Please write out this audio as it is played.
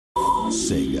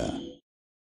Sega.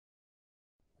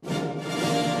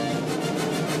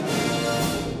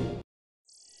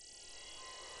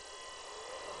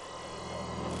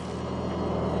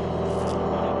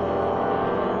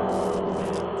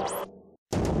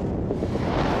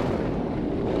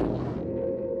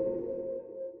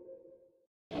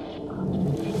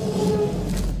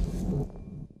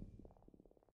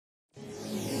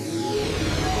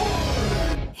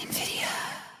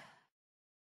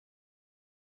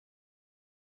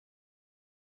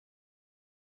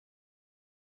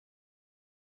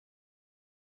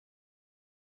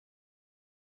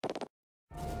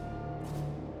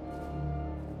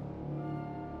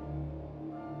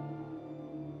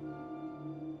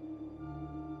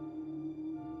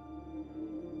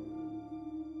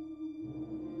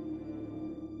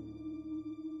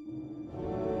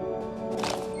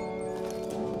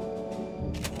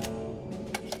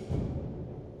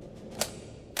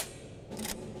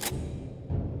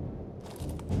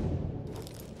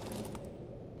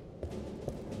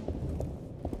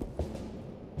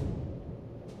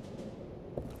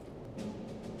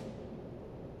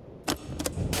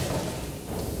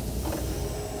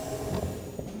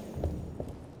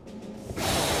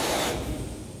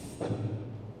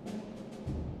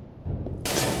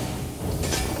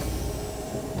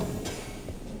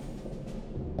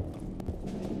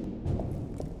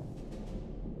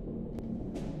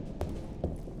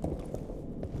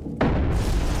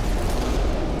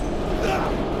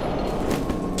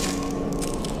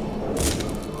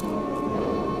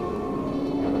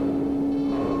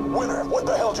 What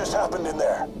the hell just happened in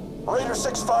there? Raider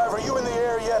 6-5, are you in the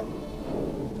air yet?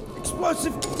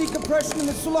 Explosive decompression in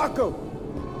the Sulaco.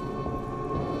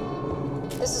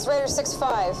 This is Raider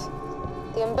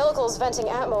 6-5. The umbilical is venting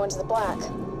atmo into the black.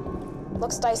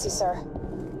 Looks dicey, sir.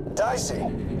 Dicey?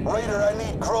 Raider, I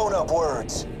need grown-up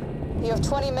words. You have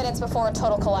 20 minutes before a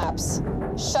total collapse.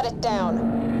 Shut it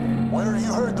down. Winter,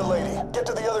 you heard the lady. Get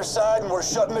to the other side and we're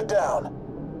shutting it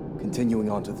down.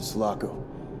 Continuing on to the Sulaco.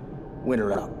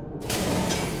 Winter out.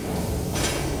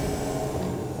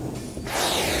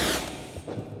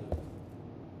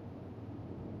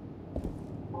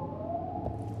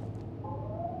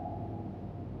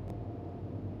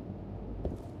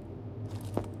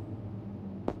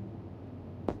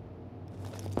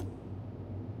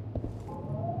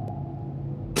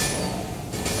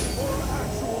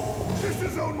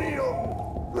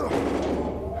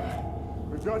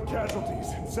 We've got casualties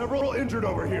and several injured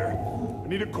over here. I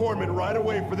need a corpsman right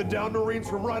away for the downed Marines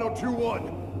from Rhino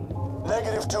 2-1.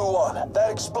 Negative 2-1.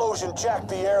 That explosion jacked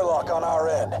the airlock on our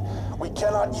end. We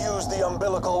cannot use the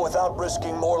umbilical without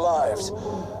risking more lives.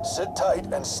 Sit tight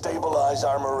and stabilize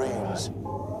our Marines.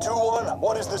 2-1,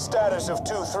 what is the status of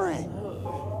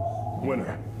 2-3?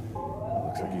 Winter.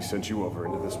 Looks like he sent you over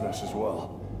into this mess as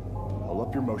well. Pull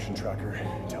up your motion tracker.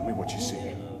 Tell me what you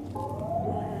see.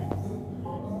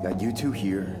 Got you two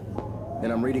here,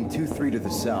 and I'm reading 2-3 to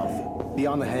the south.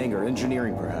 Beyond the hangar,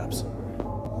 engineering perhaps.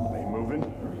 They moving?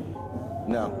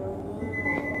 No.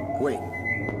 Wait.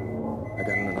 I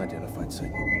got an unidentified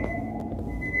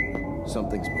signal.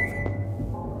 Something's moving.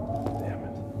 Damn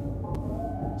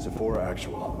it. Sephora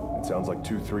actual. It sounds like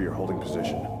 2-3 are holding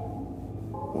position.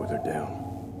 Or they're down.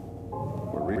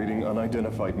 We're reading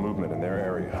unidentified movement in their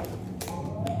area.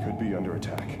 Could be under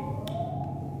attack.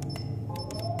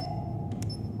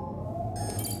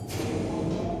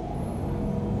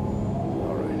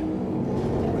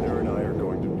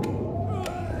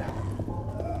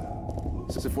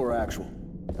 Sephora actual.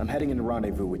 I'm heading into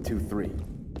rendezvous with 2-3.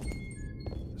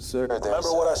 Sir,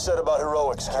 remember what I said about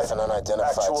heroics, kid? Half an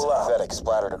unidentified Actual out. synthetic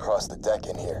splattered across the deck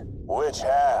in here. Which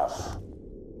half?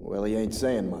 Well, he ain't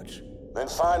saying much. Then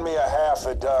find me a half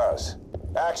that does.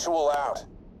 Actual out.